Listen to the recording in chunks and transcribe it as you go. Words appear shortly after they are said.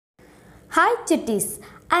Hi chitties,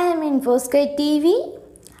 I am in Sky TV.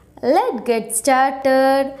 Let's get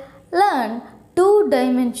started. Learn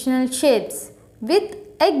two-dimensional shapes with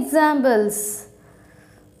examples.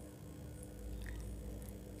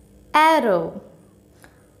 Arrow,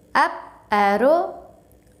 up arrow,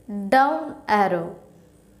 down arrow.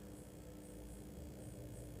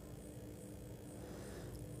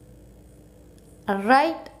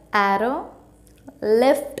 Right arrow,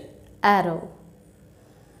 left arrow.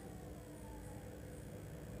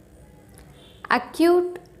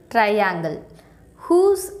 Acute triangle,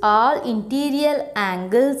 whose all interior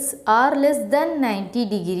angles are less than 90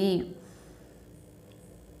 degrees.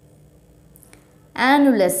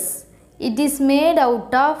 Annulus, it is made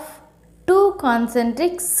out of two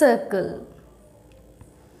concentric circles.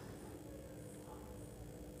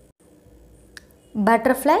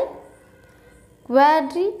 Butterfly,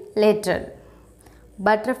 quadrilateral.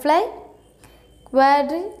 Butterfly,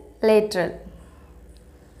 quadrilateral.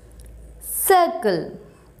 Circle,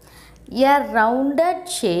 a rounded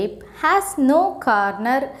shape, has no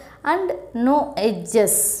corner and no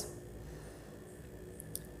edges.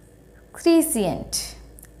 Crescent,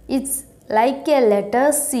 it's like a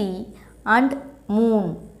letter C and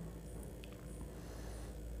moon.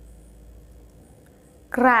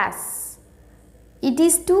 Cross, it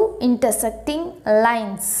is two intersecting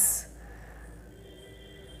lines.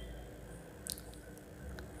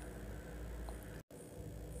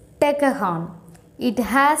 Decagon, it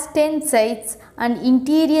has 10 sides and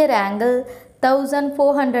interior angle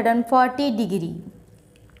 1440 degree.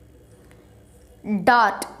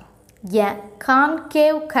 Dot, a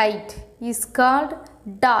concave kite is called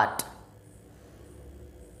dot.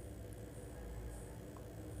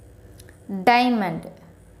 Diamond,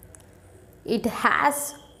 it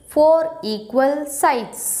has 4 equal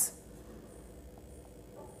sides.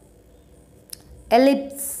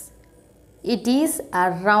 Ellipse, it is a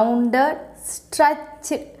rounded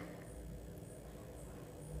stretched.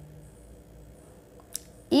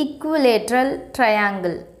 Equilateral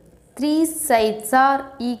triangle, 3 sides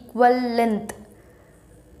are equal length.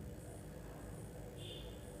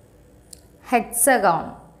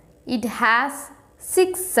 Hexagon, it has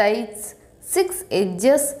 6 sides, 6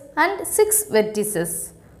 edges and 6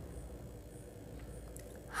 vertices.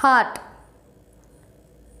 Heart,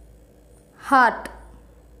 heart.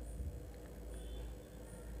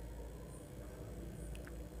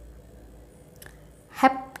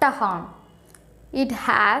 Heptagon, it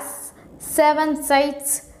has 7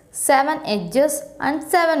 sides, 7 edges and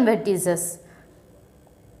 7 vertices.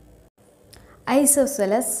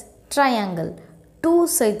 Isosceles triangle, 2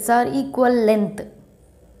 sides are equal length.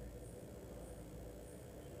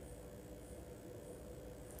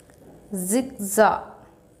 Zigzag,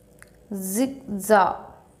 zigzag.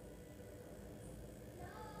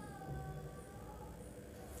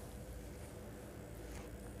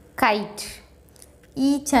 Kite,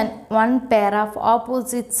 each and one pair of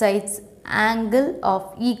opposite sides angle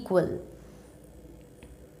of equal.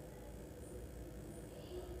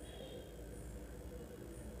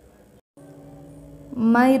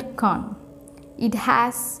 Myrcon, it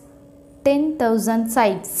has 10,000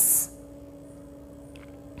 sides.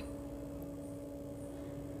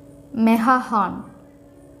 Megagon,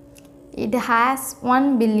 it has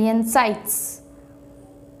 1 billion sides.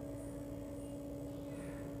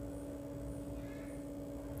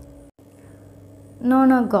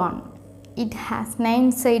 Nonagon, it has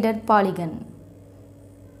 9-sided polygon.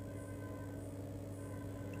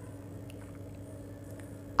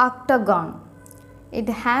 Octagon, it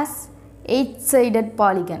has 8-sided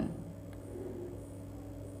polygon.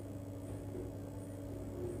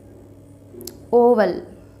 Oval,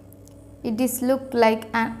 it is look like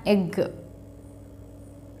an egg.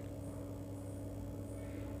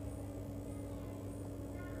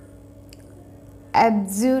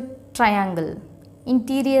 Obtuse triangle,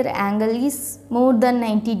 interior angle is more than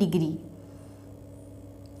 90 degree.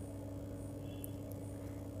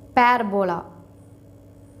 Parabola,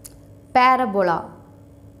 parabola,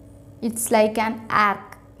 it's like an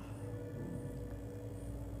arc.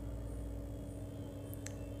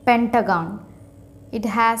 Pentagon, it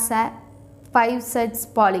has a 5 sides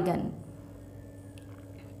polygon.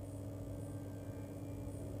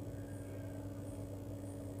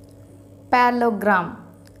 Parallelogram,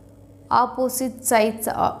 opposite sides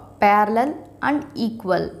are parallel and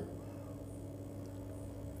equal.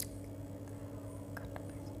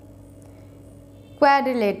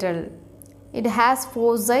 Quadrilateral, it has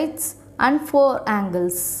 4 sides and 4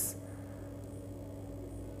 angles.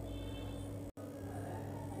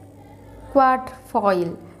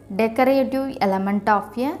 Quadrifoil, decorative element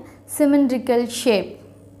of a symmetrical shape.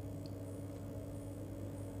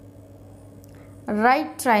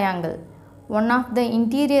 Right triangle. One of the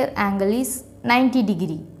interior angle is 90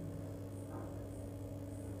 degree.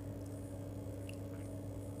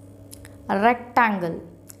 Rectangle.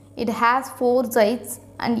 It has 4 sides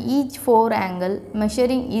and each 4 angle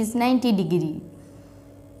measuring is 90 degree.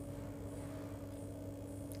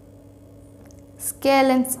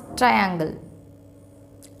 Scale and triangle.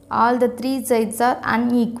 All the 3 sides are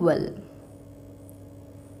unequal.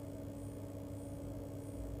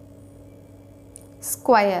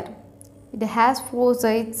 Square. It has 4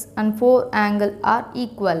 sides and 4 angles are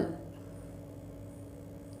equal.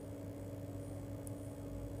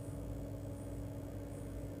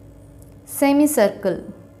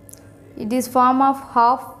 Semicircle. It is form of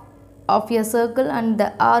half of a circle and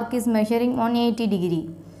the arc is measuring 180 degree.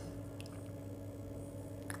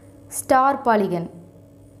 Star polygon.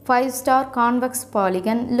 5-star convex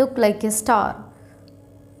polygon look like a star.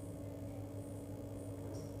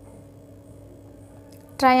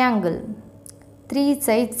 Triangle. 3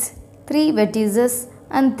 sides, 3 vertices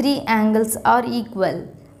and 3 angles are equal.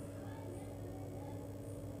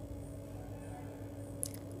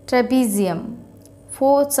 Trapezium.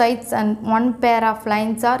 4 sides and 1 pair of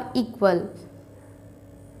lines are equal.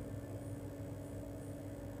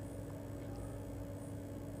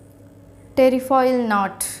 Trefoil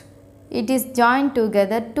knot. It is joined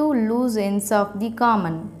together 2 loose ends of the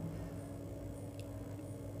common.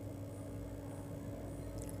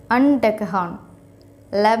 Undecagon.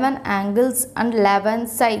 11 angles and 11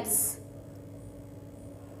 sides.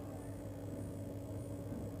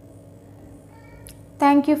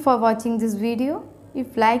 Thank you for watching this video.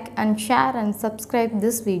 If like and share and subscribe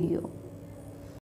this video.